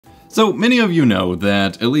So many of you know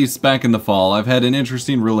that, at least back in the fall, I've had an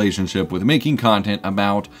interesting relationship with making content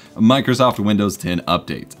about Microsoft Windows 10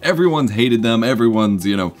 updates. Everyone's hated them, everyone's,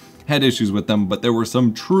 had issues with them, but there were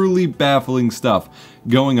some truly baffling stuff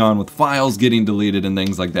going on with files getting deleted and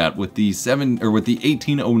things like that with the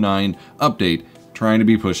 1809 update trying to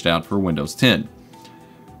be pushed out for Windows 10.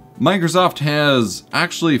 Microsoft has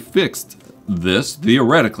actually fixed this,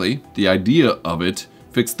 theoretically, the idea of it,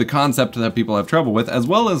 fixed the concept that people have trouble with, as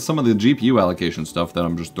well as some of the GPU allocation stuff that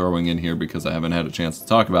I'm just throwing in here because I haven't had a chance to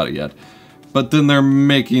talk about it yet. But then they're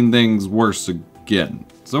making things worse again.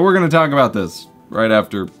 So we're going to talk about this right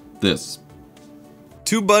after this.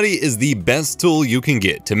 TubeBuddy is the best tool you can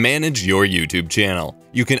get to manage your YouTube channel.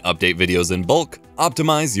 You can update videos in bulk,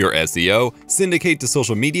 optimize your SEO, syndicate to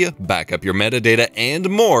social media, back up your metadata, and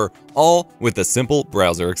more, all with a simple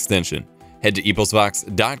browser extension. Head to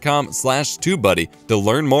EposVox.com/TubeBuddy to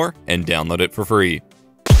learn more and download it for free.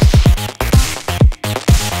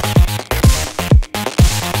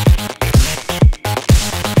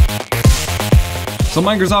 So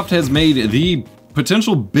Microsoft has made the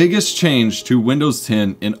potential biggest change to Windows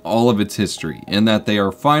 10 in all of its history, in that they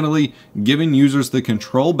are finally giving users the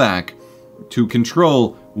control back to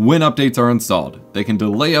control when updates are installed. They can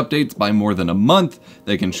delay updates by more than a month.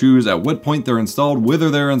 They can choose at what point they're installed, whether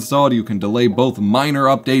they're installed. You can delay both minor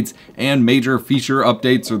updates and major feature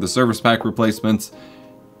updates or the service pack replacements.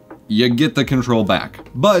 You get the control back.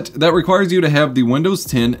 But that requires you to have the Windows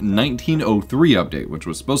 10 1903 update, which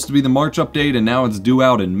was supposed to be the March update, and now it's due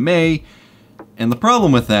out in May. And the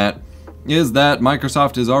problem with that is that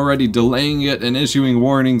Microsoft is already delaying it and issuing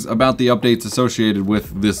warnings about the updates associated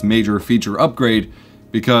with this major feature upgrade,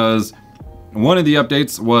 because one of the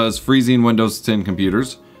updates was freezing Windows 10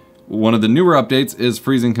 computers. One of the newer updates is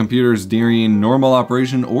freezing computers during normal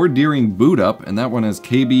operation or during boot up, and that one is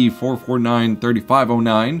KB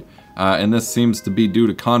 449-3509, and this seems to be due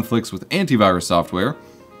to conflicts with antivirus software.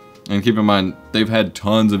 And keep in mind, they've had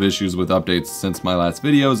tons of issues with updates since my last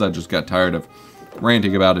videos. I just got tired of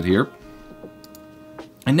ranting about it here.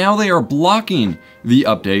 And now they are blocking the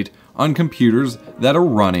update on computers that are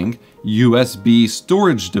running USB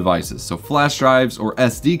storage devices, so flash drives or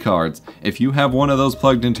SD cards. If you have one of those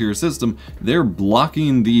plugged into your system, they're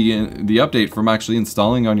blocking the update from actually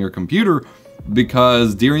installing on your computer,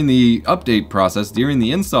 because during the update process, during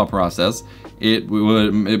the install process, it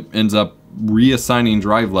ends up reassigning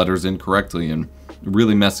drive letters incorrectly and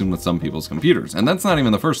really messing with some people's computers. And that's not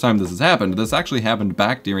even the first time this has happened. This actually happened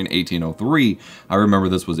back during 1803. I remember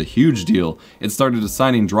this was a huge deal. It started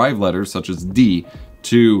assigning drive letters such as D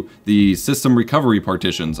to the system recovery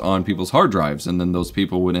partitions on people's hard drives, and then those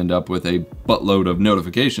people would end up with a buttload of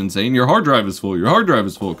notifications saying your hard drive is full, your hard drive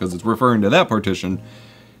is full, because it's referring to that partition.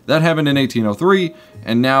 That happened in 1803,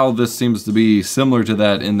 and now this seems to be similar to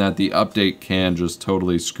that in that the update can just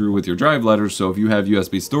totally screw with your drive letters. So if you have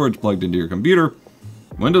USB storage plugged into your computer,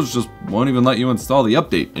 Windows just won't even let you install the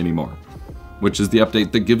update anymore, which is the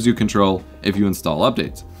update that gives you control if you install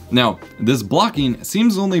updates. Now, this blocking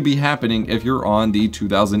seems to only be happening if you're on the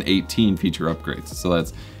 2018 feature upgrades. So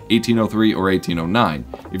that's 1803 or 1809.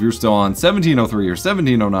 If you're still on 1703 or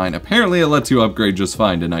 1709, apparently it lets you upgrade just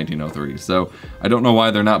fine to 1903. So I don't know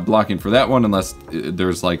why they're not blocking for that one, unless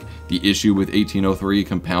there's like the issue with 1803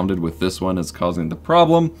 compounded with this one is causing the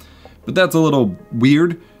problem. But that's a little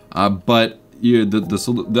weird. But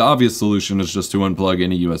the obvious solution is just to unplug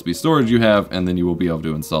any USB storage you have, and then you will be able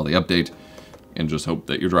to install the update. And just hope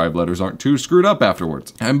that your drive letters aren't too screwed up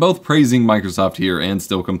afterwards. I'm both praising Microsoft here and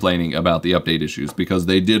still complaining about the update issues, because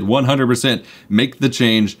they did 100% make the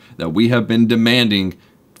change that we have been demanding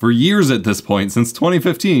for years at this point, since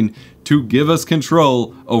 2015, to give us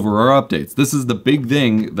control over our updates. This is the big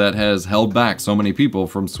thing that has held back so many people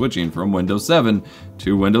from switching from Windows 7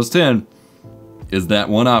 to Windows 10, is that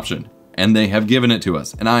one option. And they have given it to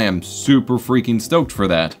us, and I am super freaking stoked for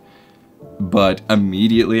that. But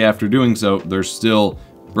immediately after doing so, there's still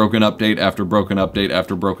broken update after broken update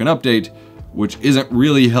after broken update, which isn't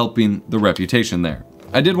really helping the reputation there.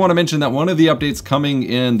 I did want to mention that one of the updates coming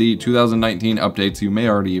in the 2019 updates, you may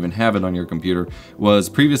already even have it on your computer, was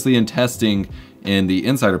previously in testing in the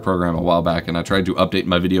Insider program a while back, and I tried to update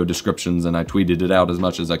my video descriptions and I tweeted it out as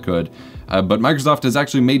much as I could. But Microsoft has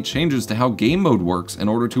actually made changes to how game mode works in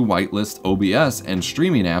order to whitelist OBS and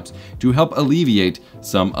streaming apps to help alleviate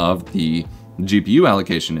some of the GPU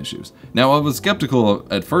allocation issues. Now, I was skeptical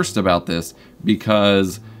at first about this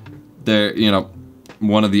because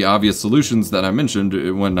one of the obvious solutions that I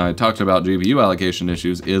mentioned when I talked about GPU allocation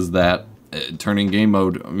issues is that turning game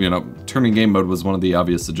mode was one of the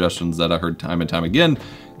obvious suggestions that I heard time and time again,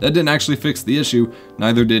 That didn't actually fix the issue,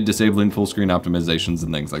 neither did disabling full screen optimizations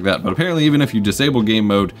and things like that. But apparently even if you disable game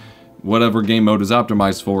mode, whatever game mode is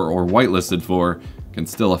optimized for or whitelisted for can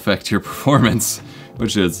still affect your performance,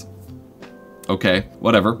 which is okay,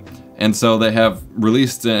 whatever. And so they have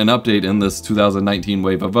released an update in this 2019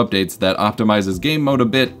 wave of updates that optimizes game mode a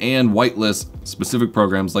bit and whitelists specific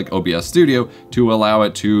programs like OBS Studio to allow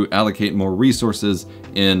it to allocate more resources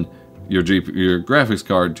in your graphics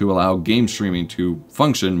card to allow game streaming to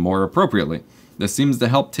function more appropriately. This seems to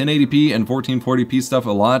help 1080p and 1440p stuff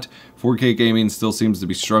a lot. 4K gaming still seems to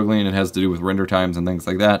be struggling. It has to do with render times and things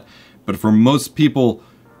like that. But for most people,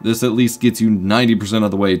 this at least gets you 90%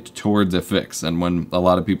 of the way towards a fix. And when a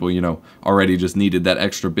lot of people, you know, already just needed that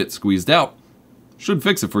extra bit squeezed out, should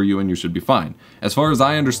fix it for you and you should be fine. As far as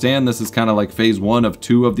I understand, this is kind of like phase 1 of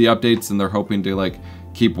 2 of the updates, and they're hoping to like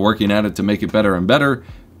keep working at it to make it better and better.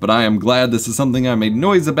 But I am glad this is something I made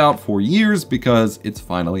noise about for years because it's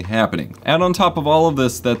finally happening. And on top of all of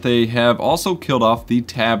this, that they have also killed off the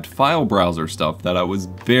tabbed file browser stuff that I was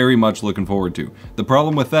very much looking forward to. The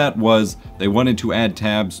problem with that was they wanted to add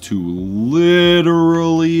tabs to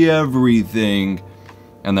literally everything,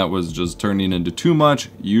 and that was just turning into too much.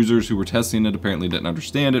 Users who were testing it apparently didn't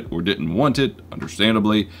understand it or didn't want it,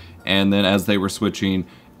 understandably. And then as they were switching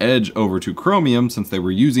Edge over to Chromium, since they were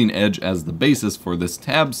using Edge as the basis for this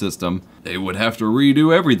tab system, they would have to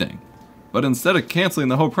redo everything. But instead of canceling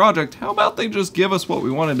the whole project, how about they just give us what we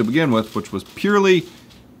wanted to begin with, which was purely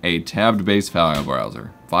a tabbed-based file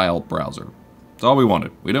browser. That's all we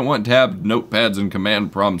wanted. We didn't want tabbed notepads and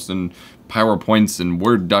command prompts and PowerPoints and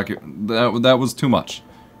Word document. That was too much.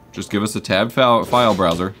 Just give us a tabbed file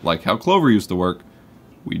browser, like how Clover used to work.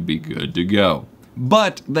 We'd be good to go.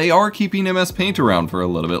 But they are keeping MS Paint around for a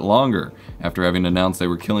little bit longer. After having announced they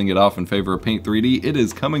were killing it off in favor of Paint 3D, it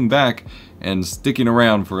is coming back and sticking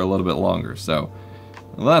around for a little bit longer. So,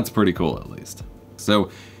 well, that's pretty cool at least.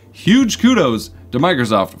 So, huge kudos to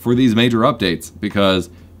Microsoft for these major updates, because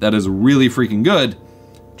that is really freaking good.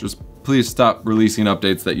 Just please stop releasing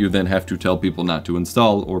updates that you then have to tell people not to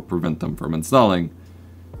install or prevent them from installing.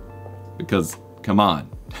 Because, come on.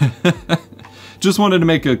 Just wanted to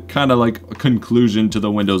make a kind of like a conclusion to the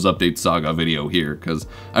Windows Update saga video here, because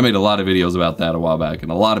I made a lot of videos about that a while back,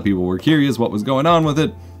 and a lot of people were curious what was going on with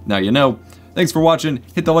it. Now you know. Thanks for watching.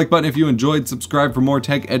 Hit the like button if you enjoyed. Subscribe for more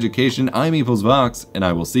tech education. I'm EposVox, and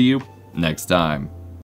I will see you next time.